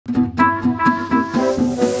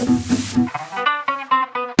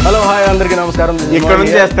అందరికీ నమస్కారం. ఇక్కడ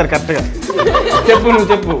నుంచి చేస్తారు కరెక్ట్గా. చెప్పు నువ్వు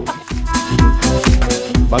చెప్పు.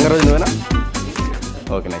 బంగారాజు నువ్వేనా?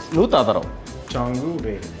 Okay nice. నువ్వు తాతారావు.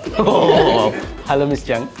 చాంగురే. హలో మిస్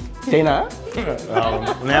చాంగ్. చైనా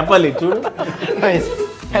నేపాలి చూడు. నైస్.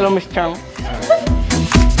 హలో మిస్ చాంగ్.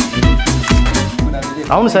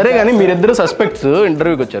 అవును సరే కానీ మీరిద్దరు సస్పెక్ట్స్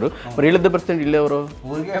ఇంటర్వ్యూకి వచ్చారు. మరి వీళ్ళిద్దరు పర్సెంట్ వీళ్ళు ఎవరు?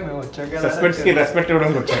 సస్పెక్ట్స్ కి రెస్పెక్ట్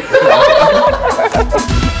ఇవ్వడానికి వచ్చారు.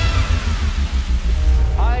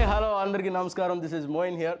 హాయ్ హలో అందరికీ నమస్కారం. This is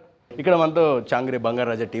Moeen here. ఇక్కడ మనతో చాంగ్రే బంగారు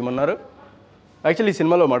రాజా టీం ఉన్నారు. యాక్చువల్లీ ఈ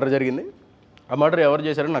సినిమాలో మర్డర్ జరిగింది. ఆ మర్డర్ ఎవరు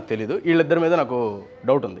చేశారో నాకు తెలియదు. వీళ్ళిద్దరి మీద నాకు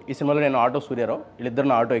డౌట్ ఉంది. ఈ సినిమాలో నేను ఆటో సూర్యారావు, వీళ్ళిద్దరు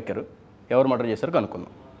నా ఆటో ఎక్కారు. ఎవరు మర్డర్ చేశారో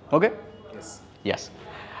కనుక్కుందాం. Okay. Yes.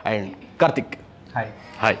 And Karthik. Hi.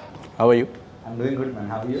 Hi. How are you? I'm doing good, man.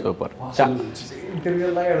 How are you? Super. Interview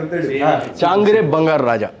లాగా అడుగుతాడు. చాంగ్రే బంగారు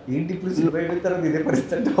రాజా. ఏంటి ఇప్పుడు సినిమా పెడతారు ఇదే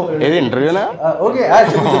పరిస్థితి. ఏది ఇంటర్వ్యూనా? ఓకే.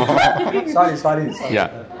 సారీ. యా.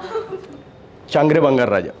 చాంగ్రే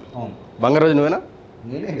బంగారు రాజా. బంగారు రాజు నువ్వేనా?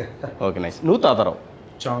 నేనే కదా. Okay nice. నువ్వు తాతారావు.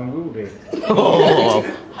 చాంగురే.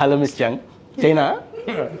 హలో మిస్ చాంగ్. చైనా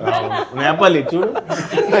నేపాలి చూడు.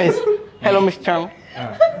 నైస్. హలో మిస్ చాంగ్.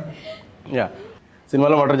 యా.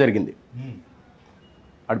 సినిమాలో మర్డర్ జరిగింది.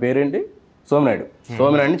 ఆడి పేరేంటి? సోమనాయుడు.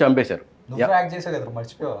 సోమనాయుడిని చంపేశారు. నువ్వు యాక్ట్ చేసావు కదా,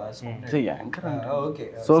 మర్చిపోయావా? ఓకే.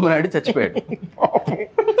 సోమనాయుడు చచ్చిపోయాడు.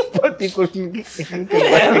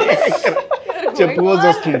 చెప్పుకోవాల్సి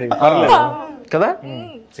వస్తుంది కదా.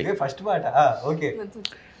 ఫస్ట్ పాట. ఓకే.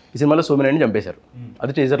 ఈ సినిమాలో సోమనాయుడిని చంపేశారు.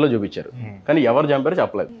 అది టీజర్లో చూపించారు. కానీ ఎవరు చంపారో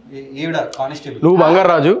చెప్పలేదు. ఈవిడ కానిస్టేబుల్. నువ్వు బంగారు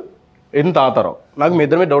రాజు, ఎంత తాతారావు. నాకు మీ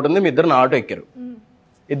ఇద్దరి మీద డౌట్ ఉంది. మీ ఇద్దరు నా ఆటో ఎక్కారు.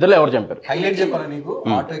 ఇద్దరులో ఎవరు చంపారు? హైలైట్ చెప్పాలా నీకు?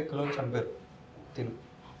 ఆటో ఎక్కులో చంపారు.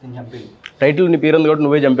 చంపేది టైటిల్ నీ పేరు ఉంది కాబట్టి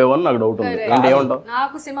నువ్వే చంపేవా అని నాకు డౌట్ ఉంది. అంటే ఏమంటావు?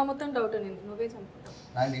 నాకు సినిమా మొత్తం డౌట్ ఉంది. నువ్వే చంపుతావు.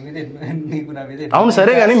 అవును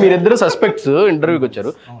సరే కానీ మీరిద్దరు సస్పెక్ట్స్ ఇంటర్వ్యూకి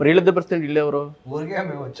వచ్చారు. మరి వీళ్ళిద్దరు పర్సెంట్ వీళ్ళు ఎవరు?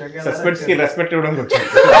 సస్పెక్ట్స్ కి రెస్పెక్ట్ ఇవ్వడానికి వచ్చారు.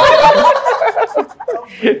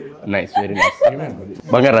 Nice, very nice.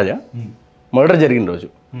 బంగారు రాజా, మర్డర్ జరిగిన రోజు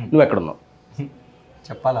నువ్వు ఎక్కడున్నావు?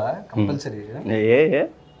 చెప్పాలా? కంపల్సరీ. ఏ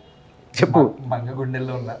చెప్పు.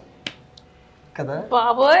 మంగగుండెల్లో ఉన్నా కదా.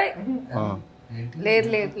 బాబోయ్. లేదు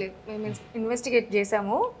మేము ఇన్వెస్టిగేట్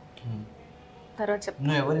చేసాము. తర్వాత చెప్పు.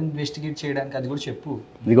 నువ్వు ఎవరు ఇన్వెస్టిగేట్ చేయడానికి, అది కూడా చెప్పు.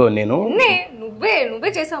 ఇదిగో నేను. నువ్వే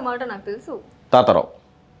చేసావు మాట నాకు తెలుసు. తాతారావు,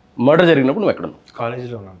 మర్డర్ జరిగినప్పుడు నువ్వు ఎక్కడున్నావు?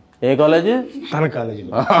 కాలేజీలో ఉన్నాను. ఏ కాలేజీ? తన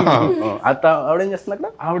కాలేజీలో. ఆవిడేం చేస్తుంది అక్కడ?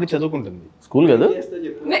 ఆవిడ చదువుకుంటుంది. స్కూల్ కదా.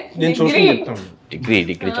 నేను చూసి చెప్తాను.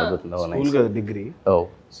 డిగ్రీ చదువుతుందా? స్కూల్ కదా, డిగ్రీ. ఓ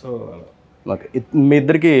సో ఓకే. మీ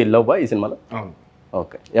ఇద్దరికి లవ్ ఈ సినిమాలో? అవును.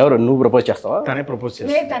 ఓకే. ఎవరు? నువ్వు ప్రపోజ్ చేస్తావా? తనే ప్రపోజ్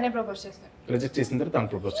చేస్తాను. రిజెక్ట్ చేసిన తర్వాత తను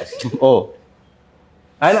ప్రపోజ్ చేస్తాను. ఓ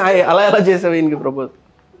ఆయన అలా ఎలా చేసావు ఈయనకి ప్రపోజ్?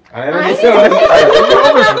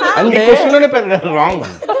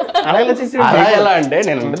 అలా ఎలా అంటే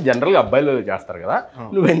నేను జనరల్ గా అబ్బాయిలు చేస్తారు కదా,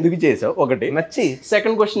 నువ్వు ఎందుకు చేసావు ఒకటి నచ్చి.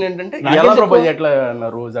 సెకండ్ క్వశ్చన్ ఏంటంటే ఎలా ప్రపోజ్, ఎట్లా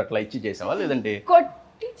రోజు అట్లా ఇచ్చి చేసావా లేదంటే?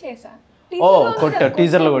 ఓ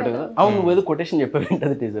టీజర్ లో కొట్టు. అవును, నువ్వు ఏదో కొటేషన్ చెప్పావు.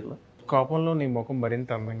 ఏంటది టీజర్ లో? కోపంలో నీ ముఖం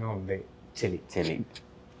మరింత అందంగా ఉంది చెలి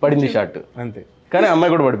పడింది షార్ట్ అంతే. కానీ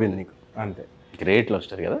అమ్మాయి కూడా పడిపోయింది నీకు అంతే. గ్రేట్ లవ్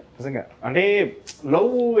స్టోరీ కదా నిజంగా. అంటే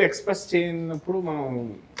లవ్ ఎక్స్ప్రెస్ చేయనప్పుడు మనం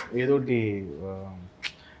ఏదోటి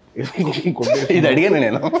ఇది అడిగాను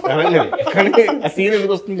నేను. కానీ ఆ సీన్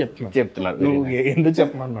ఎందుకు వస్తుంది చెప్తున్నాను. నువ్వు ఎందుకు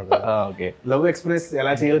చెప్పమన్నావు? ఓకే. లవ్ ఎక్స్ప్రెస్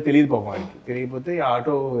ఎలా చేయాలో తెలియదు పాపం వాడికి. తెలియకపోతే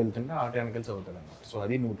ఆటో వెళ్తుంటే ఆటో వెనకాల చదువుతాడు అన్నమాట. సో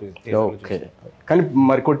అది నువ్వు. ఓకే. కానీ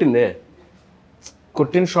మరి కొట్టిందే?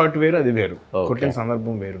 కొట్టిన షార్ట్ వేరు, అది వేరు. కొట్టిన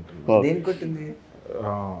సందర్భం వేరు ఉంటుంది. దేని కొట్టింది?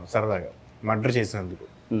 సరదాగా మర్డర్ చేసినందుకు.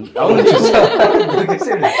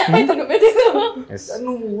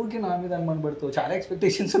 నువ్వు ఊరికి నా మీద అనుమానం పడుతావు. చాలా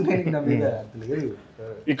ఎక్స్పెక్టేషన్స్ ఉన్నాయి నా మీద.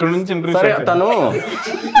 ఇక్కడ నుంచి తను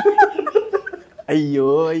అయ్యో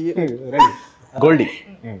గోల్డీ,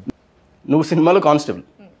 నువ్వు సినిమాలో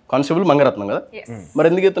కానిస్టేబుల్ మంగరత్నం కదా. మరి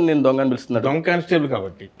ఎందుకు ఇతను నేను దొంగ అని పిలుస్తున్నాడు? దొంగ కానిస్టేబుల్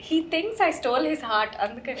కాబట్టి.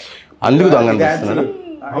 అందుకు దొంగ అని పిలుస్తున్నాడు.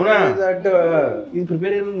 అవునా? ఇది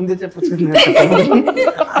ప్రిపేర్ అయిన ముందే చెప్పచ్చు.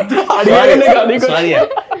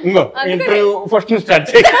 ఇంటర్వ్యూ ఫస్ట్ స్టార్ట్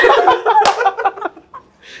చేయి.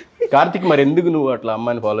 కార్తిక్, మరి ఎందుకు నువ్వు అట్లా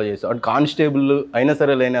అమ్మాయిని ఫాలో చేసావు? అటు కానిస్టేబుల్ అయినా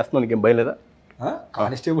సరే లైన్ వేస్తున్నావు, నీకేం భయం లేదా?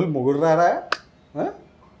 కానిస్టేబుల్ మొగుడు రారా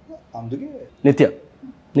అందుకే. నిత్య,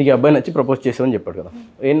 నీకు ఈ అబ్బాయి నచ్చి ప్రపోజ్ చేసావని చెప్పాడు కదా.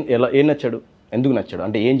 ఏం నచ్చాడు? ఎందుకు నచ్చాడు?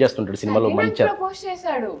 అంటే ఏం చేస్తుంటాడు సినిమాలో? మంచి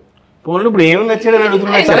ఫోన్లో ఇప్పుడు ఏమి నచ్చాడు అని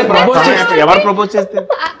అడుగుతున్నాడు. ఎవరు ప్రపోజ్ చేస్తే?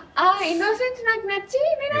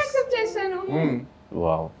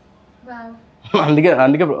 వావ్. అందుకే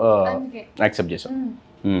యాక్సెప్ట్ చేసావు.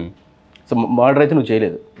 సో మర్డర్ అయితే నువ్వు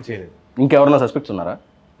చేయలేదు. ఇంకెవరన్నా సస్పెక్ట్స్ ఉన్నారా?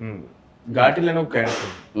 ఘాటిలో ఒక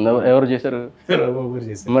ఎవరు చేశారు?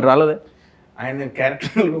 మరి రాలేదే? ఆయన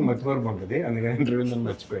క్యారెక్టర్ మర్చిపోరు ఉంటుంది, అందుకని ఇంటర్వ్యూ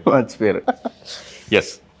మర్చిపోయారు.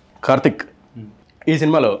 ఎస్ కార్తిక్, ఈ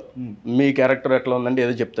సినిమాలో మీ క్యారెక్టర్ ఎట్లా ఉందంటే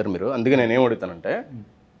ఏదో చెప్తారు మీరు, అందుకే నేను ఏం అడుగుతానంటే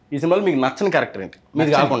ఈ సినిమాలో మీకు నచ్చని క్యారెక్టర్ ఏంటి?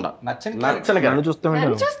 మీది కాకుండా నచ్చని క్యారెక్టర్ చూస్తాను.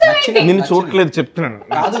 నేను చూడట్లేదు చెప్తున్నాను.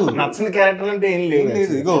 నచ్చని క్యారెక్టర్ అంటే ఏం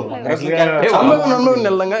లేదు. ఇగో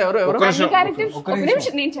నిల్లంగా ఎవరు ఒక్క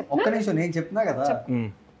నిమిషం నేను చెప్తున్నా కదా,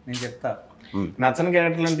 నేను చెప్తా. నచ్చని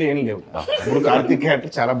క్యారెక్టర్ అంటే ఏం లేవు. ఇప్పుడు కార్తిక్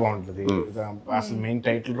క్యారెక్టర్ చాలా బాగుంటది. అసలు మెయిన్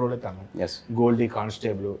టైటిల్ రోల్ తను, గోల్డీ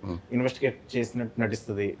కానిస్టేబుల్, ఇన్వెస్టిగేట్ చేసినట్టు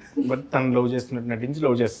నటిస్తుంది, బట్ తను లవ్ చేస్తున్నట్టు నటించి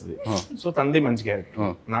లవ్ చేస్తుంది. సో తనది మంచి క్యారెక్టర్,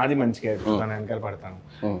 నాది మంచి క్యారెక్టర్, తన వెనకాల పడతాను.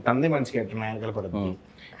 తనది మంచి క్యారెక్టర్, నా వెనకాల పడతాను.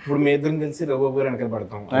 ఇప్పుడు మీ ఇద్దరం కలిసి రఘుబాబు గారు వెనకాల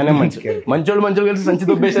పడతాం. ఆయన మంచి క్యారెక్టర్. మంచోళ్ళు కలిసి సంచి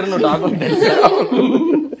దొబ్బేశారు.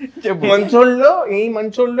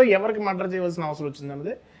 మంచోళ్ళలో ఎవరికి మర్డర్ చేయవలసిన అవసరం వచ్చింది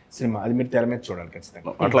అన్నది సినిమా. అది మీరు తెర మీద చూడాలి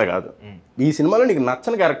ఖచ్చితంగా. అట్లా కాదు, ఈ సినిమాలో నీకు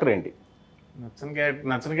నచ్చని క్యారెక్టర్ ఏంటి?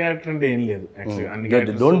 నచ్చని క్యారెక్టర్ అంటే ఏం లేదు.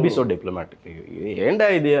 Don't be so diplomatic. ఏంటా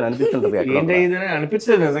ఇది అని అనిపిస్తుంటది. ఏంటా ఇది అని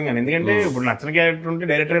అనిపిస్తుంది నిజంగా. ఎందుకంటే ఇప్పుడు నచ్చని క్యారెక్టర్ ఉంటే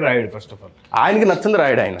డైరెక్టర్ రాయడు. ఫస్ట్ ఆఫ్ ఆల్ ఆయనకి నచ్చింది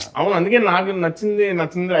రాయడు ఆయన. అవును, అందుకే నాకు నచ్చింది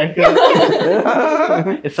రాయడు.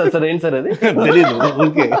 సార్ ఏంటి సార్ అది తెలీదు.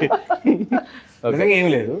 ఓకే, నిజంగా ఏం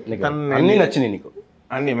లేదు. అన్ని నచ్చినాయి నీకు?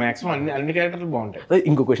 అన్ని మాక్సిమం అన్ని క్యారెక్టర్లు బాగుంటాయి.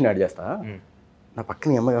 ఇంకో క్వశ్చన్ యాడ్ చేస్తా. నా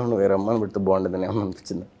పక్కన అమ్మ కాకుండా వేరే అమ్మని పెడితే బాగుండదని ఏమన్నా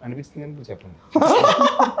అనిపించింది? అనిపిస్తుంది చెప్పండి.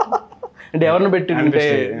 అంటే ఎవరిని పెట్టి ఉంటే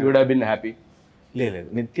you would have been happy? లేదు,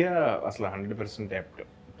 నిత్య అసలు 100% యాప్ట్.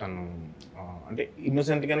 తను అంటే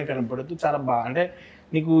ఇన్నోసెంట్ గానే కనపడుతూ చాలా బాగా, అంటే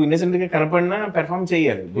నీకు ఇన్నోసెంట్ గా కనపడినా పెర్ఫార్మ్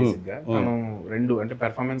చేయాలి బేసిక్ గా. తను రెండు అంటే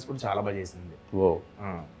పెర్ఫార్మెన్స్ కూడా చాలా బాగా చేసింది.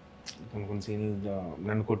 కొన్ని సీన్లు,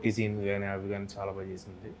 నన్ను కొట్టి సీన్ కానీ అవి కానీ చాలా బాగా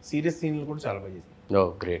చేసింది. సీరియస్ సీన్లు కూడా చాలా బాగా చేసింది.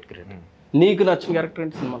 గ్రేట్. నీకు నచ్చిన క్యారెక్టర్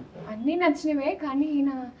ఏంటి సినిమా? అన్ని నచ్చినవే, కానీ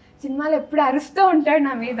ఈయన సినిమాలో ఎప్పుడు అరుస్తూ ఉంటాడు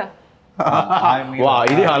నా మీద.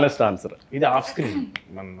 ఇది హానెస్ట్ ఆన్సర్. ఇది ఆఫ్ స్క్రీన్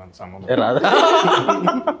రాదా?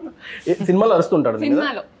 సినిమాలో అరుస్తుంటాడు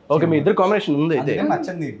సినిమాలో. ఓకే, మీ ఇద్దరు కాంబినేషన్ ఉంది అయితే.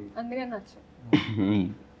 నచ్చండి, అందుకే నచ్చు.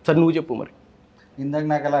 సరే నువ్వు చెప్పు మరి. ఇందాక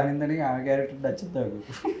నాకు అలా అనిందని ఆ క్యారెక్టర్ నచ్చింది.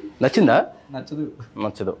 నచ్చిందా?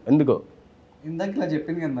 నచ్చదు. ఎందుకో? ఇందాక ఇలా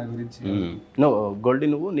చెప్పింది కదా నా గురించి. గోల్డీ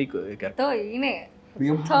నువ్వు నీకు ఈయనే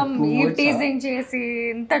టీజింగ్ చేసి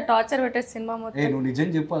ఇంత టార్చర్ పెట్టే సినిమా మొత్తం. నువ్వు నిజం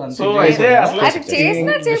చెప్పాలి. సో అయితే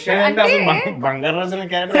బంగారాజుల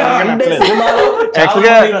క్యారెక్టర్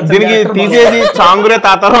దీనికి తీసేసి చాంగురే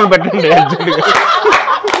తాతారావు పెట్టండి.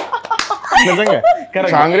 నిజంగా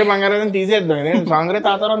చాంగురే బంగారాజుని తీసేద్దాం, చాంగురే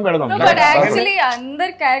తాతారావు పెడదాం. బట్ యాక్చువల్లీ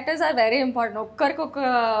అందరి క్యారెక్టర్స్ ఆర్ వెరీ ఇంపార్టెంట్. ఒక్కరికి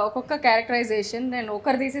ఒక్కొక్క క్యారెక్టరైజేషన్. నేను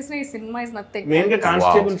ఒకరు తీసేసిన ఈ సినిమా ఇస్ నథింగ్. మెయిన్ గా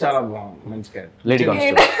కానిస్టేబుల్ చాలా బాగుంది, మంచి క్యారెక్టర్. లేడీ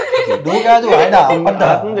కానిస్టేబుల్ కాదు,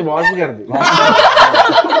 బాస్ గారిది,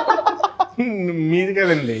 మీది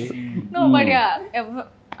కదండి. నో బట్ యా,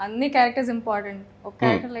 అన్ని క్యారెక్టర్స్ ఇంపార్టెంట్. ఒక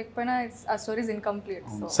క్యారెక్టర్ లేకపోయినా ఆ స్టోరీ ఇస్ ఇన్కంప్లీట్.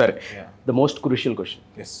 సరే, ద మోస్ట్ క్రూషియల్ క్వశ్చన్.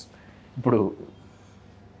 ఇప్పుడు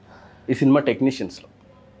ఈ సినిమా టెక్నీషియన్స్లో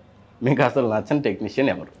మీకు అసలు నచ్చని టెక్నీషియన్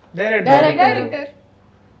ఎవరు? డైరెక్టర్.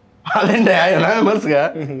 అదేంటి మనసుగా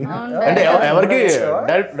అంటే ఎవరికి?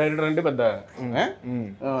 డైరెక్టర్ అంటే పెద్ద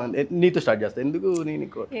నీతో స్టార్ట్ చేస్తా.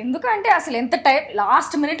 ఎందుకంటే అసలు ఎంత టైం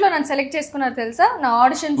లాస్ట్ మినిట్ లో నన్ను సెలెక్ట్ చేసుకున్నారు తెలుసా? నా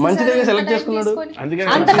ఆడిషన్ మంచిగా సెలెక్ట్ చేసుకున్నాడు.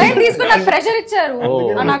 అంత టైం తీసుకుని నాకు ప్రెషర్ ఇచ్చారు.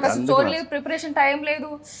 నాకు అసలు స్టోరీ లేదు, ప్రిపరేషన్ టైం లేదు.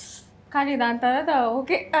 కానీ దాని తర్వాత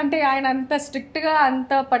ఓకే అంటే ఆయన అంత స్ట్రిక్ట్ గా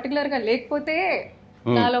అంత పర్టికులర్ గా లేకపోతే,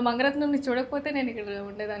 నాలో మంగరత్నం చూడకపోతే నేను ఇక్కడ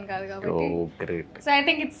ఉండేదాన్ని కాదు. కాబట్టి so I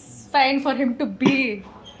think it's fine for him to be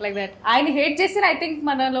like that. ఆయన హేట్ చేసి ఐ థింక్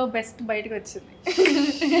మనలో బెస్ట్ బయటకు వచ్చింది.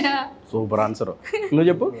 Super answer. నువ్వు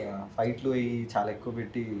చెప్పు. ఫైట్లు చాలా ఎక్కువ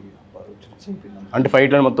పెట్టి అంటే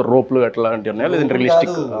ఫైట్ లో మొత్తం రోప్లు అట్లాంటివి ఉన్నాయా లేదంటే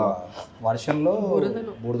రియలిస్టిక్? వర్షంలో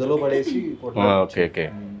బురదలో పడేసి. ఓకే ఓకే,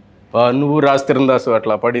 నువ్వు రాస్తిరందాసు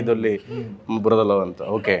అట్లా పడి దొల్లి బురదలో అంతా.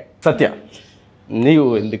 ఓకే సత్య, నీవు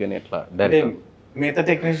ఎందుకని అట్లా డైరెక్ట్? మిగతా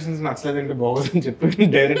టెక్నీషియన్స్ నచ్చలేదంటే బాగోదని చెప్పి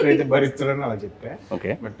డైరెక్టర్ అయితే భరిస్తాడని అలా చెప్పా. Okay,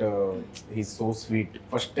 but he so sweet.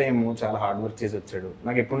 First time చాలా హార్డ్ వర్క్ చేసి వచ్చాడు.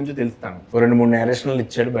 నాకు ఎప్పటి నుంచో తెలుస్తాను. 2-3 నేరేషన్లు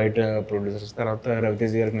ఇచ్చాడు బయట ప్రొడ్యూసర్స్. తర్వాత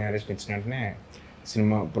రవితేజ్ గారికి నేరేషన్ ఇచ్చిన వెంటనే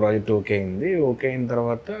సినిమా ప్రాజెక్ట్ ఓకే అయింది. ఓకే అయిన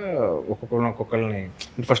తర్వాత ఒక్కొక్కరిని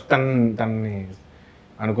ఫస్ట్ తనని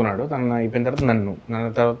అనుకున్నాడు. తను అయిపోయిన తర్వాత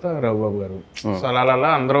నన్ను తర్వాత రఘుబాబు గారు. సో అలా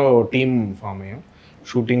అందరూ టీమ్ ఫామ్ అయ్యాం.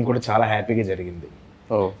 షూటింగ్ కూడా చాలా హ్యాపీగా జరిగింది.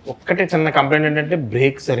 ఒక్కటే చిన్న కంప్లైంట్ ఏంటంటే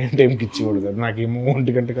బ్రేక్ సరైన టైంకి ఇచ్చేవాడు కదా. నాకేమో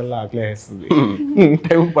 1 గంట కల్లా ఆకలి వేస్తుంది.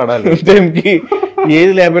 టైం పడాలి, టైంకి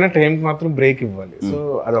ఏది లేకపోయినా టైంకి మాత్రం బ్రేక్ ఇవ్వాలి. సో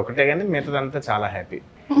అది ఒకటే, కానీ మిగతాదంతా చాలా హ్యాపీ.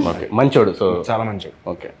 మంచోడు, సో చాలా మంచోడు.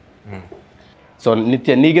 ఓకే, సో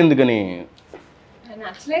నిత్య నీకెందుకని?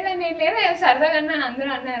 నచ్చలేదని ఏం లేదు, సరదాగా అన్నాను,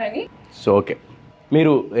 అందరూ అన్నారని. సో ఓకే,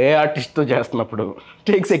 మీరు ఏ ఆర్టిస్ట్తో చేస్తున్నప్పుడు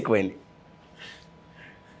టేక్స్ ఎక్కువైంది?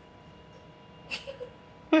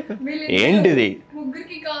 ఏంటిది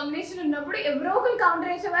ముగ్గురికి కాంబినేషన్ ఉన్నప్పుడు ఎవరో ఒకరు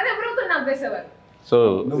కౌంటర్ వేసేవారు, ఎవరో ఒకరు నవ్వేసేవారు. సో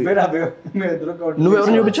నువ్వే నా ఎదురు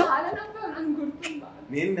నువ్వెవరిని చూపించావు చాలా నవ్వాను, నాకు గుర్తుందా?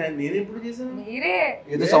 నేను ఎప్పుడు చేశాను? మీరే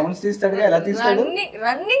ఏదో సౌండ్స్ తీస్తాడుగా, ఎలా తీస్తాడు?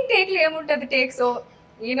 రన్నింగ్ టేక్లు ఏముంటది టేక్స్,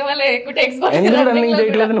 ఈయన వల్ల ఎక్కువ టేక్స్ ఎందుకు రన్నింగ్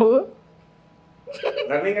చేయట్లేదు నువ్వు?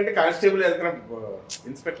 రన్నింగ్ అంటే కానిస్టేబుల్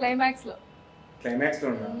ఇన్స్పెక్టర్ క్లైమాక్స్ లో క్లైమాక్స్ లో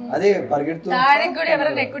ఉన్నా. అదే పరిగెడుతూ దానికి కూడా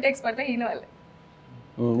ఎవరైనా ఎక్కువ టేక్స్ పడితే ఈయన వల్లే.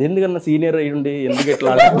 ఎందుకన్నా సీనియర్ అయ్యి ఉండి ఎందుకు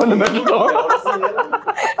ఎట్లా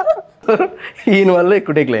ఈయన వల్ల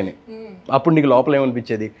ఎక్కువ టేక్ లేని. అప్పుడు నీకు లోపల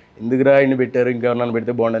ఏమనిపించేది, ఎందుకురా ఇన్ని పెట్టారు, ఇంకా ఎవరన్నా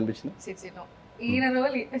పెడితే బాగుండు అనిపించింది? ఈయన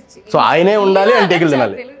రోల్ సో ఆయనే ఉండాలి అని టేకులు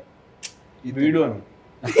తినాలి. వీడు అని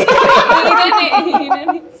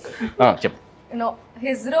చెప్పు. No,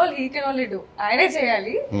 his role he can only do, ఆయనే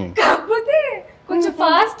చేయాలి. కాకపోతే కొంచెం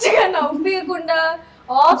ఫాస్ట్ గా నవ్వియకుండా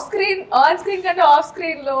ఆఫ్ స్క్రీన్, ఆన్ స్క్రీన్ కంటే ఆఫ్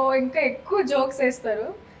స్క్రీన్ లో ఇంకా ఎక్కువ జోక్స్ వేస్తారు,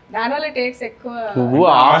 దానివల్ల టేక్స్ ఎక్కువ. నువ్వు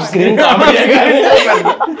ఆఫ్ స్క్రీన్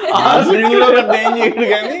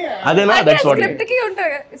అదేనా? That's what. స్క్రిప్ట్ కి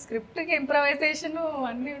ఉంటాయి, స్క్రిప్ట్ కి ఇంప్రవైజేషన్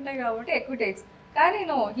అన్ని ఉంటాయి కాబట్టి ఎక్కువ టేక్స్. కానీ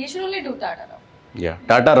no, he should only do Tata.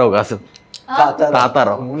 టాటారావు కాదు,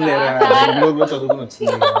 తాతారావు. చదువుకుని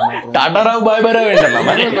వచ్చింది. టాటారావు బాయ్ బాయ్ రావు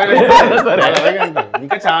ఏంటన్నా?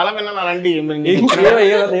 ఇంకా చాలా విన్నాను అలాంటి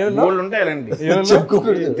గోల్డ్ ఉంటాయి అలాంటి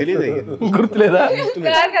తెలియదు, గుర్తులేదా?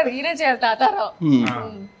 కాదు, ఈయనే చేయాలి తాతారావు.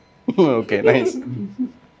 Okay, nice.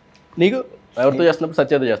 నీకు ఎవరితో చేస్తున్నప్పుడు,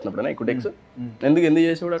 సత్యతో చేస్తున్నప్పుడు ఎక్కువ టేక్స్ ఎందుకు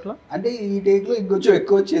చేసేవాడు అట్లా? అంటే ఈ టేక్ లో ఇంకొంచెం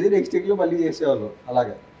ఎక్కువ వచ్చేది, నెక్స్ట్ టేక్ లో మళ్ళీ చేసేవాళ్ళు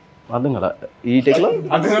అలాగా. అర్థం కదా ఈ టేక్ లో?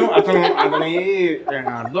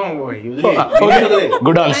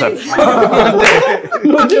 Good answer.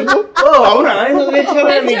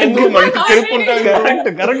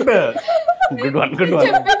 Correct. Good one, good one.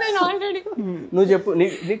 నువ్వు చెప్పు.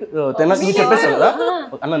 నీకు నువ్వు చెప్పేస్తావు కదా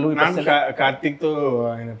అన్న. నువ్వు కార్తిక్ తో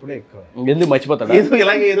అయినప్పుడు ఎక్కువ ఎందుకు మర్చిపోతాడు?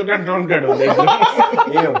 ఇలాగే ఏదో అంటూ ఉంటాడు.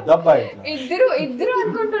 ఇద్దరు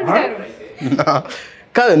అనుకుంటుంటారు.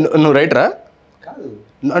 కాదు, నువ్వు రైటరా? కాదు,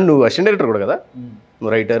 నువ్వు అసిస్టెంట్ డైరెక్టర్ కూడా కదా?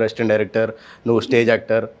 నువ్వు రైటర్, అసిస్టెంట్ డైరెక్టర్, నువ్వు స్టేజ్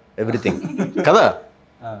యాక్టర్, ఎవ్రీథింగ్ కదా?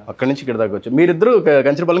 అక్కడి నుంచి ఇక్కడ దాకా వచ్చు. మీరిద్దరు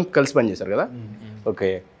కంచరపాలెం కలిసి పని చేశారు కదా? ఓకే.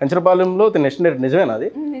 కంచరపాలెంలో అసిస్టెంట్ డైరెక్టర్ నిజమేనా? అది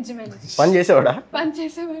పని చేసేవాడా? పని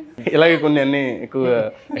చేసేవాడు. ఇలాగే కొన్ని అన్ని ఎక్కువ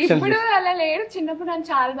ఇప్పుడు అలా లేడు, చిన్నప్పుడు నన్ను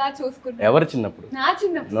చాలా బాగా చూసుకుంటాను. ఎవరు చిన్నప్పుడు? నా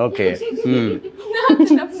చిన్నప్పుడు. ఓకే. నా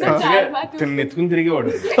చిన్నప్పుడు నన్ను చాలా బాగా ఎత్తుకుని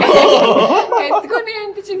తిరిగేవాడు. ఎత్తుకుని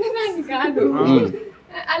అంత చిన్నదాన్ని కాదు,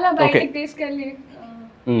 అలా బయటికి తీసుకెళ్ళి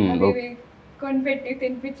అవి కొనిపెట్టి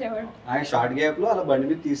తినిపించేవాడు. ఆయన షార్ట్ గ్యాప్ లో అలా బండి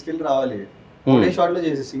మీద తీసుకెళ్లి రావాలి. ఒకటే షార్ట్ లో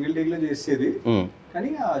చేసేది, సింగిల్ టేక్ లో చేసేది. కానీ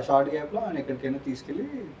ఆ షార్ట్ గ్యాప్ లో ఆయన ఎక్కడికైనా తీసుకెళ్లి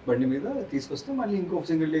బండి మీద తీసుకొస్తే మళ్ళీ ఇంకొక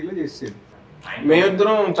సింగిల్ టేక్ లో చేసేది.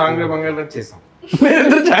 మేమిద్దరం చాంగ్రే బంగారు చేసాం.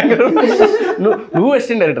 నువ్వు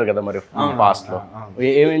అసిస్టెంట్ డైరెక్టర్ కదా మరి పాస్ట్ లో?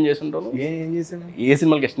 ఏమేం చేస్తుంటావు? ఏం చేసాను? ఏ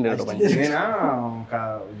సినిమాకి అసిస్టెంట్ డైరెక్టర్ పని చేసావు? నేనా ఒక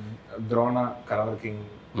ద్రోణ, కలవర్ కింగ్,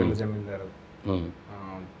 పెళ్లి జమీందారు,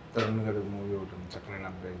 తరుణ్ గారి మూవీ ఒకటి చక్కనైన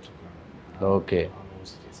అబ్బాయి చుక్కన. ఓకే.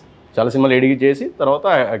 చాలా సినిమాలు ఎడిగి చేసి తర్వాత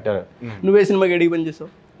యాక్టర్. నువ్వే సినిమాకి ఎడిగి పని చేసావు?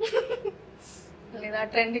 లేదా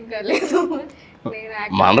ట్రెండింగ్ లేదు,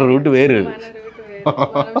 మన రూట్ వేరు.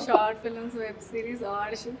 Short films, web series,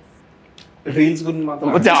 auditions, reels గురించి మాత్రం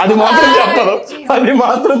అది మాత్రం చెప్తాను. అది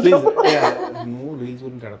మాత్రం నువ్వు రీల్స్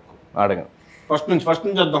గురించి అడగకు. అడగను. ఫస్ట్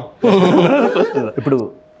నుంచి వద్దాం. ఇప్పుడు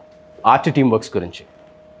ఆర్ట్ టీమ్ వర్క్స్ గురించి.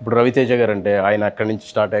 ఇప్పుడు రవితేజ గారు అంటే ఆయన అక్కడి నుంచి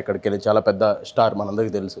స్టార్ట్ అయ్యి అక్కడికి వెళ్ళి చాలా పెద్ద స్టార్,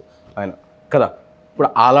 మనందరికీ తెలుసు ఆయన కదా. ఇప్పుడు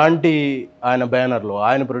అలాంటి ఆయన బ్యానర్లో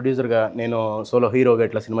ఆయన ప్రొడ్యూసర్గా నేను సోలో హీరోగా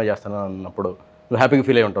ఇట్లా సినిమా చేస్తాను అన్నప్పుడు నువ్వు హ్యాపీగా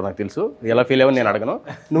ఫీల్ అయి ఉంటావు, నాకు తెలుసు. ఎలా ఫీల్ అయ్యని నేను అడగను.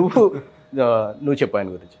 నువ్వు చెప్పు ఆయన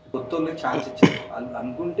గురించి. కొత్త వాళ్ళకి ఛాన్స్ ఇచ్చారు,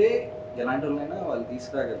 అనుకుంటే ఎలాంటి వాళ్ళైనా వాళ్ళు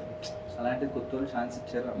తీసుకురాగలరు. అలాంటిది కొత్త వాళ్ళు ఛాన్స్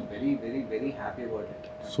ఇచ్చారు. I'm very very very happy about it.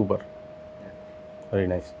 Super, very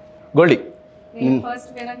nice. Goldie, నేను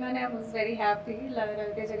ఫస్ట్ వినగానే I was very happy.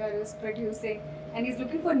 Raviteja గారు is producing and is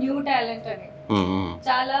looking for new talent అని.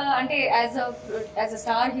 చాలా అంటే as a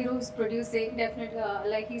star hero is producing, definite గా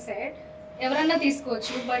like he said ఎవరన్నా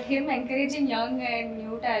తీసుకోవచ్చు, but him encouraging young and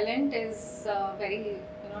new talent is very,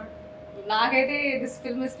 you know, నాకైతే this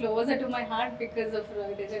film is closer to my heart because of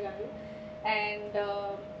Raviteja గారు. And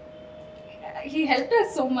he helped us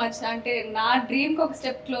so much. అంటే నా dream కి ఒక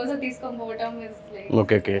step closure తీసుకొని పోవడం is like.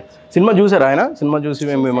 Okay okay. Cinema చూసారా? ఆయన సినిమా చూసి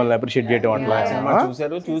మేము మిమ్మల్ని అప్రిషియేట్ చేయడం అట్లా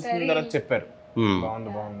చూసిన తర్వాత చెప్పారు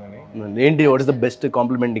బాగుందని. ఏంటి what is the best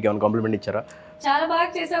compliment? నీకు ఏమైనా కాంప్లిమెంట్ ఇచ్చారా? చాలా బాగా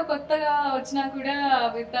చేసావు, కొత్తగా వచ్చినా కూడా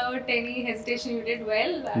without any hesitation you did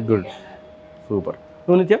well. Good, super.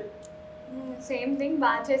 నువ్వు నిత్య? సేమ్ థింగ్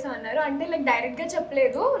బాగా చేసావు అన్నారు. అంటే లైక్ డైరెక్ట్ గా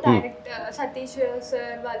చెప్పలేదు, డైరెక్ట్ సతీష్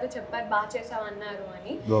సార్ వాళ్ళు చెప్పారు బాగా చేసావు అన్నారు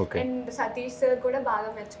అని. అండ్ సతీష్ సార్ కూడా బాగా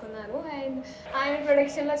మెచ్చుకున్నారు. అండ్ ఆయన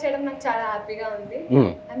ప్రొడక్షన్ లో చేయడం నాకు చాలా హ్యాపీగా ఉంది.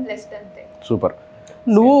 ఐఎమ్ బ్లెస్డ్ అంతే. సూపర్.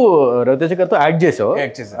 నువ్వు రవితేజ గారితో యాక్ట్ చేసావు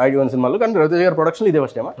సినిమాలో, కానీ రవితేజ గారి ప్రొడక్షన్ ఇదే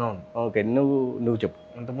ఫస్ట్ టైమా? ఓకే, నువ్వు చెప్పు.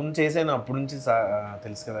 ఇంతకుముందు చేసాను, అప్పటి నుంచి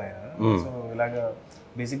తెలుసు కదా ఆయన. సో ఇలాగా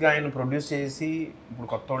బేసిక్గా ఆయన ప్రొడ్యూస్ చేసి ఇప్పుడు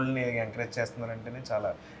కొత్త వాళ్ళని ఎంకరేజ్ చేస్తున్నారంటేనే చాలా,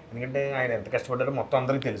 ఎందుకంటే ఆయన ఎంత కష్టపడ్డారో మొత్తం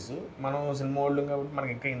అందరికీ తెలుసు. మనం సినిమా వాళ్ళు కాబట్టి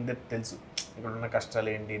మనకి ఇంకా ఇంత తెలుసు ఇక్కడ ఉన్న కష్టాలు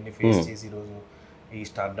ఏంటి, ఎన్ని ఫేస్ చేసి ఈరోజు ఈ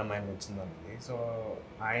స్టార్డమ్ ఆయన వచ్చిందన్నది. సో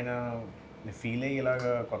ఆయన ఫీల్ అయ్యి ఇలాగ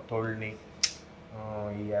కొత్త వాళ్ళని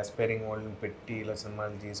ఈ ఆస్పైరింగ్ వాళ్ళని పెట్టి ఇలా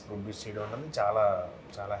సినిమాలు చేసి ప్రొడ్యూస్ చేయడం అన్నది చాలా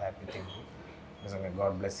చాలా హ్యాపీ థింగ్ నిజంగా.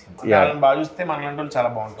 God bless him. వాళ్ళని బాగా చూస్తే మనలాంటి వాళ్ళు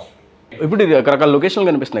చాలా బాగుంటాం. ఇప్పుడు రకరకాల లొకేషన్లు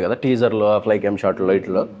కనిపిస్తున్నాయి కదా టీజర్లో, ఫ్లై క్యామ్ షాట్లో,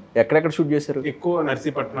 ఇట్లో ఎక్కడెక్కడ షూట్ చేశారు? ఎక్కువ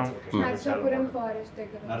నర్సీపట్నం, నర్సాపురం ఫారెస్ట్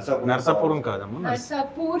దగ్గర. నర్సాపురం కాదమ్మా,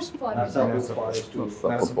 నర్సాపూర్ ఫారెస్ట్.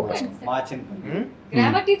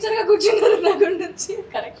 గ్రామర్ టీచర్ గా కూర్చున్నారు నా గురించి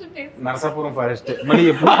కరెక్షన్ చేసి. నర్సాపురం ఫారెస్ట్ మళ్ళీ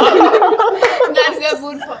ఎప్పుడు?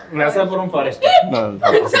 నర్సాపురం ఫారెస్ట్.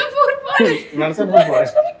 నర్సాపురం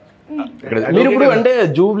ఫారెస్ట్. మీరు ఇప్పుడు అంటే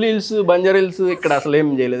జూబ్లీ హిల్స్, బంజారా హిల్స్ ఇక్కడ అసలు ఏం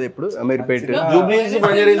చేయలేదు ఎప్పుడు? Ameerpet, Jubilee hills,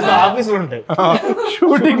 Banjara hills ఆఫీసులు ఉంటాయి,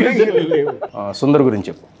 షూటింగ్. సుందర్ గురించి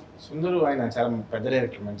చెప్పు. సుందర్ ఆయన చాలా పెద్ద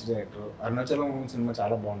డైరెక్టర్, మంచి డైరెక్టర్. అరుణాచలం సినిమా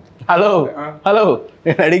చాలా బాగుంటుంది. హలో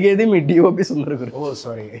నేను అడిగేది మీ డిఓపి సుందర్ గురించి. ఓ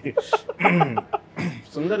సారీ.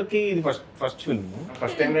 సుందర్కి ఇది ఫస్ట్ ఫిల్మ్.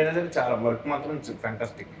 ఫస్ట్ టైం అయినా సరే చాలా వర్క్ మాత్రం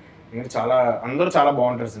ఫ్యాంటాస్టిక్. ఎందుకంటే చాలా అందరూ చాలా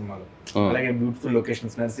బాగుంటారు సినిమాలో. అలాగే బ్యూటిఫుల్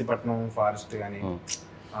లొకేషన్స్, నర్సీపట్నం ఫారెస్ట్ కానీ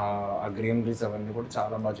ఆ గ్రీనరీస్ అవన్నీ కూడా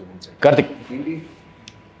చాలా బాగా చూపించారు. కార్తిక్ ఏంటి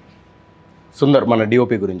సుందర్ మన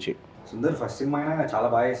డిఓపి గురించి? సుందర్ ఫస్ట్ సినిమా అయినా చాలా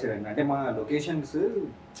బాగా చేశాడండి. అంటే మా లొకేషన్స్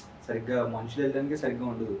సరిగ్గా మనుషులు వెళ్ళడానికి సరిగ్గా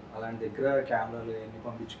ఉండదు. అలాంటి దగ్గర కెమెరాలు ఎన్ని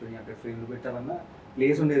పంపించుకొని అక్కడ ఫ్రేమ్లు పెట్టాలన్నా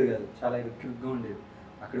ప్లేస్ ఉండేది కాదు, చాలా ఎలక్ట్రిక్గా ఉండేది.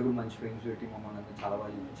 అక్కడ కూడా మంచి ఫ్రేమ్స్ పెట్టి మమ్మల్ని చాలా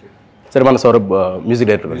బాగా చూపించాడు. సరే మన సౌరభ్ మ్యూజిక్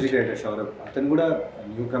డైరెక్టర్ సౌరభ్, అతను కూడా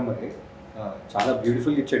న్యూ కమర్, చాలా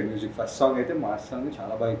బ్యూటిఫుల్ ఇచ్చాడు మ్యూజిక్. ఫస్ట్ సాంగ్ అయితే మాస్ సాంగ్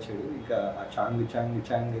చాలా బాగా ఇచ్చాడు. ఇంకా ఆ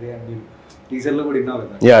చాంగిరే అని మీరు టీజర్లో కూడా విన్నావు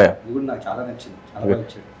కదా, ఇది కూడా నాకు చాలా నచ్చింది, చాలా బాగా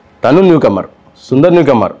ఇచ్చాడు. తను new comer, Sundar new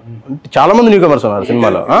comer, చాలా మంది న్యూ కమర్స్ ఉన్నారు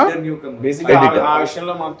సినిమాలో. ఆ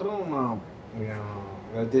విషయంలో మాత్రం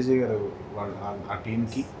రవితేజ గారు వాళ్ళ ఆ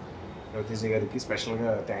టీంకి, రవితేజ గారికి స్పెషల్గా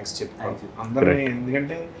థ్యాంక్స్ చెప్తాను అందరినీ.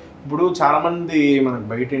 ఎందుకంటే ఇప్పుడు చాలా మంది మనకు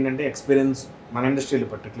బయట ఏంటంటే ఎక్స్పీరియన్స్, మన ఇండస్ట్రీలో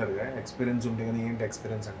పర్టికులర్గా ఎక్స్పీరియన్స్ ఉంటే కానీ ఏంటి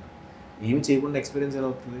ఎక్స్పీరియన్స్ అంటే ఏమి చేయకుండా ఎక్స్పీరియన్స్ ఎలా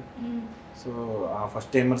అవుతుంది. సో ఆ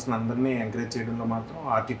ఫస్ట్ టైమర్స్ని అందరినీ ఎంకరేజ్ చేయడంలో మాత్రం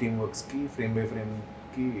ఆర్టీ టీమ్ వర్క్స్కి, ఫ్రేమ్ బై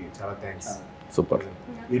ఫ్రేమ్కి చాలా thanks. Super.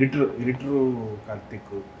 Editor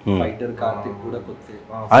Karthik, fighter Karthik కూడా కొత్త,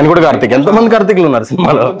 ఆయన కూడా కార్తిక్. ఎంతమంది కార్తిక్లు ఉన్నారు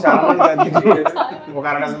సినిమాలో? చాలా మంది కార్తిక్, ఒక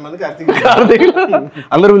 60 మంది కార్తిక్.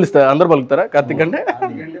 అందరూ పిలుస్తారు, అందరు పలుకుతారా కార్తిక్ అంటే?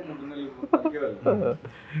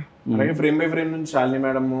 అలాగే ఫ్రేమ్ బై ఫ్రేమ్ నుంచి శాలిని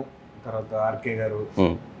మేడం, తర్వాత ఆర్కే గారు,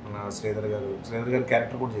 మన శ్రీధర్ గారు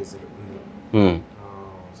క్యారెక్టర్ కూడా చేశారు ఇందులో.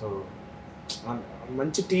 సో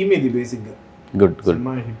మంచి టీమ్ ఇది బేసిక్గా. గుడ్.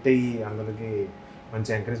 సినిమా హిట్ అయ్యి అందరికి మంచి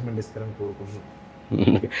ఎంకరేజ్మెంట్ ఇస్తారని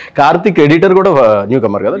కోరుకుంటున్నాను. కార్తిక్ ఎడిటర్ కూడా న్యూ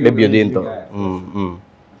కమర్ కదా, డెబ్యూ దీంతో.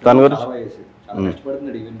 తన గురించి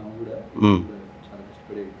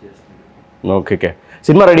ఓకే.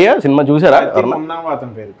 సినిమా రెడీయా? సినిమా చూసారా?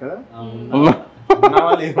 అతని పేరు కదా.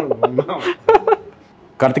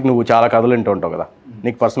 కార్తిక్, నువ్వు చాలా కథలు వింటూ ఉంటావు కదా,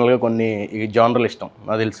 నీకు పర్సనల్గా కొన్ని ఈ జానర్లు ఇష్టం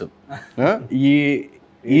నాకు తెలుసు.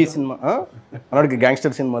 ఈ సినిమా అన్నాడికి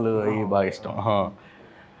గ్యాంగ్స్టర్ సినిమాలు ఇవి బాగా ఇష్టం.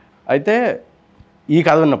 అయితే ఈ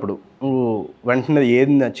కథ విన్నప్పుడు నువ్వు వెంటనే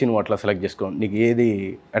ఏది నచ్చి నువ్వు అట్లా సెలెక్ట్ చేసుకో, నీకు ఏది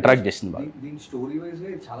అట్రాక్ట్ చేసింది బాగా? దీని స్టోరీ వైజ్గా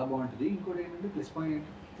ఇది చాలా బాగుంటుంది. ఇంకోటి ఏంటంటే ప్లస్ పాయింట్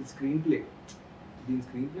ఏంటంటే స్క్రీన్ ప్లే. దీని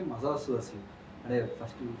స్క్రీన్ ప్లే మజా వస్తుంది అసలు. అంటే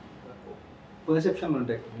ఫస్ట్ పర్సెప్షన్లు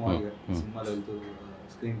ఉంటాయి మామూలుగా సినిమాలు వెళ్తూ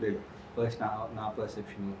స్క్రీన్ ప్లేలో. ఫస్ట్ నా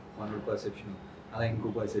పర్సెప్షన్, మనోడి పర్సెప్షన్, అలా ఇంకో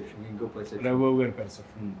పర్సెప్షన్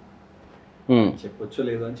చెప్పొచ్చో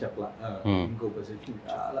లేదో అని చెప్పలా, ఇంకో పర్సెప్షన్,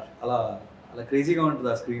 అలా అలా అలా క్రేజీగా ఉంటుంది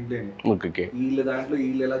ఆ స్క్రీన్ ప్లేని. వీళ్ళ దాంట్లో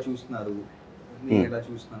వీళ్ళు ఎలా చూస్తున్నారు, నేను ఎలా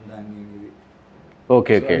చూస్తున్నాను దాన్ని అనేది.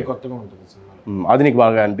 ఓకే ఓకే, కొత్తగా ఉంటుంది సినిమా. అది నీకు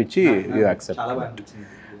బాగా అనిపించి చాలా బాగా అనిపించింది.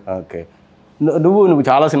 ఓకే. నువ్వు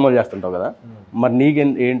చాలా సినిమాలు చేస్తుంటావు కదా, మరి నీకు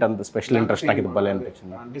ఏంటి అంత స్పెషల్ ఇంట్రెస్ట్? నాకు ఇది భలే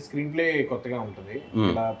అనిపించింది. అంటే స్క్రీన్ ప్లే కొత్తగా ఉంటుంది,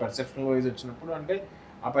 ఇలా పర్సెప్షన్ వైజ్ వచ్చినప్పుడు అంటే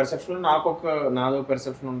ఆ పర్సెప్షన్లో నాదో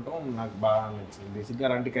పర్సెప్షన్ ఉండటం నాకు బాగా నచ్చింది. బేసిక్గా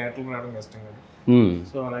అలాంటి క్యారెక్టర్లు రావడం కష్టం కదా.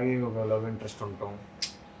 సో అలాగే ఒక లవ్ ఇంట్రెస్ట్ ఉంటాం.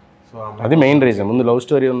 సో అది మెయిన్ రీజన్. ముందు లవ్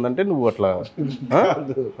స్టోరీ ఉందంటే నువ్వు అట్లా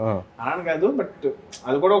అలా కాదు, బట్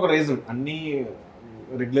అది కూడా ఒక రీజన్. అన్నీ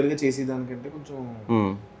రెగ్యులర్గా చేసేదానికంటే కొంచెం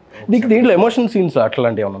నీకు దీంట్లో ఎమోషన్ సీన్స్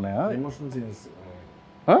అట్లాంటివి ఏమైనా ఉన్నాయా? ఎమోషనల్ సీన్స్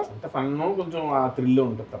అంత ఫన్ కొంచెం ఆ థ్రిల్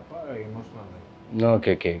ఉంటుంది తప్ప ఎమోషనల్.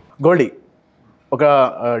 ఓకే. గోల్డీ, ఒక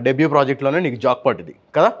డెబ్యూ ప్రాజెక్ట్లోనే నీకు జాక్పాట్ ఇది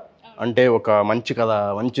కదా, అంటే ఒక మంచి కథ,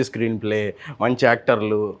 మంచి స్క్రీన్ ప్లే, మంచి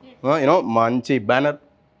యాక్టర్లు, యూనో మంచి banner,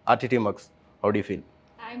 RTT works. How do feel?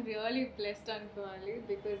 I'm really blessed అనుకోవాలి,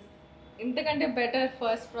 బికాస్ ఇంతకంటే బెటర్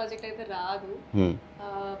ఫస్ట్ ప్రాజెక్ట్ అయితే రాదు.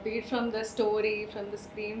 Beat from the story, from the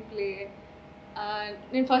screen play.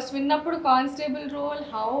 నేను ఫస్ట్ విన్నప్పుడు కానిస్టేబుల్ రోల్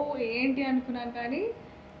ఏంటి అనుకున్నాను, కానీ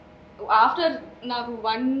ఆఫ్టర్ నాకు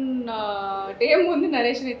 1 డే ముందు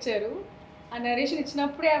నరేషన్ ఇచ్చారు. ఆ నరేషన్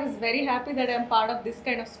ఇచ్చినప్పుడే I was very happy that I'm part of this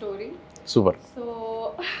kind of story. Super. So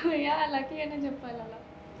yeah, lucky అనే చెప్పాలి అలా.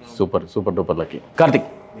 Super duper lucky. Karthik,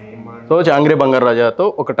 so చాంగ్రే బంగారు రాజాతో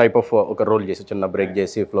ఒక టైప్ ఆఫ్ ఒక రోల్ చేసి చిన్న బ్రేక్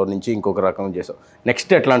చేసి ఫ్లోర్ నుంచి ఇంకొక రకం చేసావు.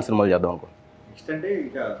 నెక్స్ట్ ఎట్లాంటి సినిమాలు చేద్దాం అనుకో? నెక్స్ట్ అంటే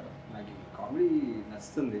ఇక నాకు కామెడీ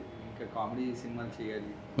నచ్చుతుంది, ఇంకా కామెడీ సినిమాలు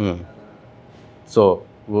చేయాలి. సో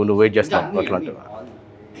నువ్వు వెయిట్ చేస్తావు అట్లాంటి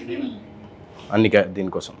అన్ని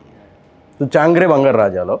దీనికోసం. చాంగ్రే బంగారు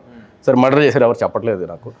రాజాలో సరే మర్డర్ చేశారు, ఎవరు చెప్పట్లేదు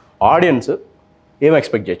నాకు. ఆడియన్స్ ఏం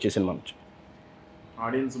ఎక్స్పెక్ట్ చేయొచ్చు ఈ సినిమా నుంచి?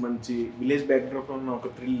 ఆడియన్స్ మంచి విలేజ్ బ్యాక్డ్రాప్ ఉన్న ఒక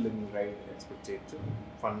థ్రిల్ రైడ్ ఎక్స్పెక్ట్ చేయొచ్చు,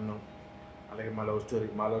 ఫన్. అలాగే మా లవ్ స్టోరీ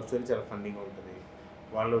చాలా ఫన్నీగా ఉంటుంది,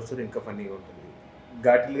 వాళ్ళ లవ్ స్టోరీ ఇంకా ఫన్నీగా ఉంటుంది.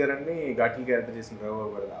 ఘాటిల్ క్యారెక్టర్ చేసిన రఘు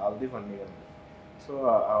గారు ఆల్ది ఫన్నీగా ఉంటుంది. సో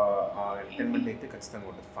ఆ ఎంటర్టైన్మెంట్ అయితే ఖచ్చితంగా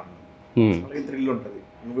ఉంటుంది, ఫన్. అలాగే థ్రిల్ ఉంటుంది.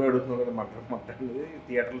 నువ్వే అడుగుతున్నావు కదా, మటర్ అనేది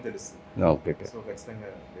థియేటర్లో తెలుస్తుంది. ఓకే. సో ఖచ్చితంగా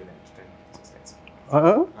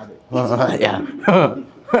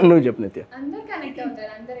నువ్వు చెప్పు నిత్య. అందరు కనెక్ట్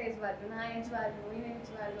అవుతారు, అందరు ఏజ్ వాళ్ళు, నా ఏజ్ వాళ్ళు, ఈ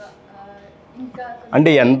ఏజ్ వాళ్ళు, ఇంకా అంటే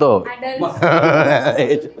ఎంతో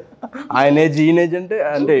అడల్ట్స్, ఆయన ఏజ్ ఈనేజ్ అంటే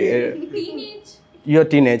teenage, your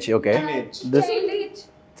teenage. Okay.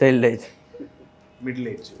 Child age, middle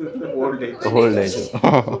age, old age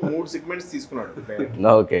 3 segments తీసుకున్నాడు.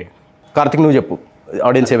 ఓకే. కార్తిక్ నువ్వు చెప్పు,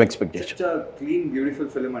 ఆడియన్స్ ఏం ఎక్స్పెక్ట్ చేయొచ్చు? క్లీన్ బ్యూటిఫుల్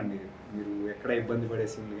ఫిలిం అండి. మీరు ఎక్కడ ఇబ్బంది పడే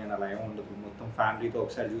సీన్లు కానీ అలా ఏమి ఉండదు. మొత్తం ఫ్యామిలీతో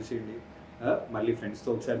ఒకసారి చూసేయండి, మళ్ళీ ఫ్రెండ్స్తో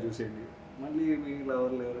ఒకసారి చూసేయండి, మళ్ళీ మీ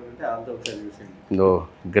లవర్లు ఎవరంటే వాళ్ళతో ఒకసారి చూసేయండి.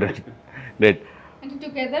 గ్రేట్. అంటే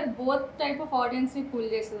together both type of audience ని పుల్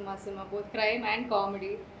చేస్తుంది మా cinema, both crime and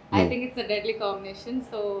comedy. I think it's a deadly combination.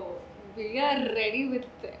 So we are ready with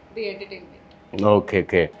the entertainment.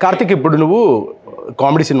 Okay. Karthik, ఇప్పుడు నువ్వు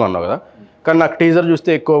కామెడీ సినిమా అన్నావు కదా, కానీ నాకు టీజర్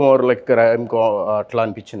చూస్తే ఎక్కువ మోర్ లైక్ క్రైమ్ అట్లా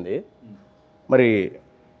అనిపించింది. మరి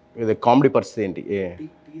ఇది కామెడీ పరిస్థితి ఏంటి?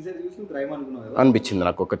 టీజర్ చూసి క్రైమ్ అనుకున్నావు కదా, అనిపించింది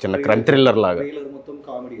నాకు ఒక చిన్న క్రైమ్ థ్రిల్లర్ లాగా. ట్రైలర్ మొత్తం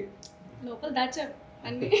కామెడీ. లోపల దాచా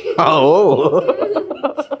అన్ని.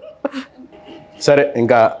 సరే,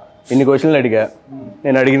 ఇంకా ఇన్ని క్వశ్చన్లు అడిగా.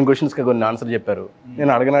 నేను అడిగిన క్వశ్చన్స్కి కొన్ని ఆన్సర్ చెప్పారు,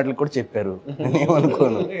 నేను అడిగినట్లు కూడా చెప్పారు.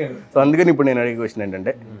 నేనేమనుకోను. సో అందుకని ఇప్పుడు నేను అడిగే క్వశ్చన్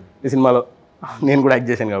ఏంటంటే, ఈ సినిమాలో నేను కూడా యాక్ట్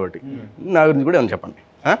చేశాను కాబట్టి నా గురించి కూడా ఏమని చెప్పండి.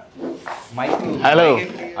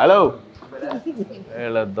 హలో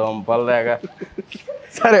దొంపల్దాగా.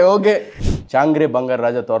 సరే, ఓకే. చాంగ్రే బంగారు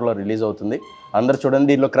రాజా త్వరలో రిలీజ్ అవుతుంది. అందరు చూడండి.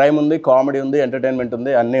 దీంట్లో క్రైమ్ ఉంది, కామెడీ ఉంది, ఎంటర్టైన్మెంట్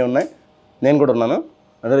ఉంది, అన్నీ ఉన్నాయి. నేను కూడా ఉన్నాను.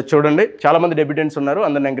 అందరూ చూడండి. చాలామంది డెబ్యూటెంట్స్ ఉన్నారు,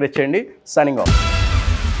 అందరిని ఎంకరేజ్ చేయండి. Signing off.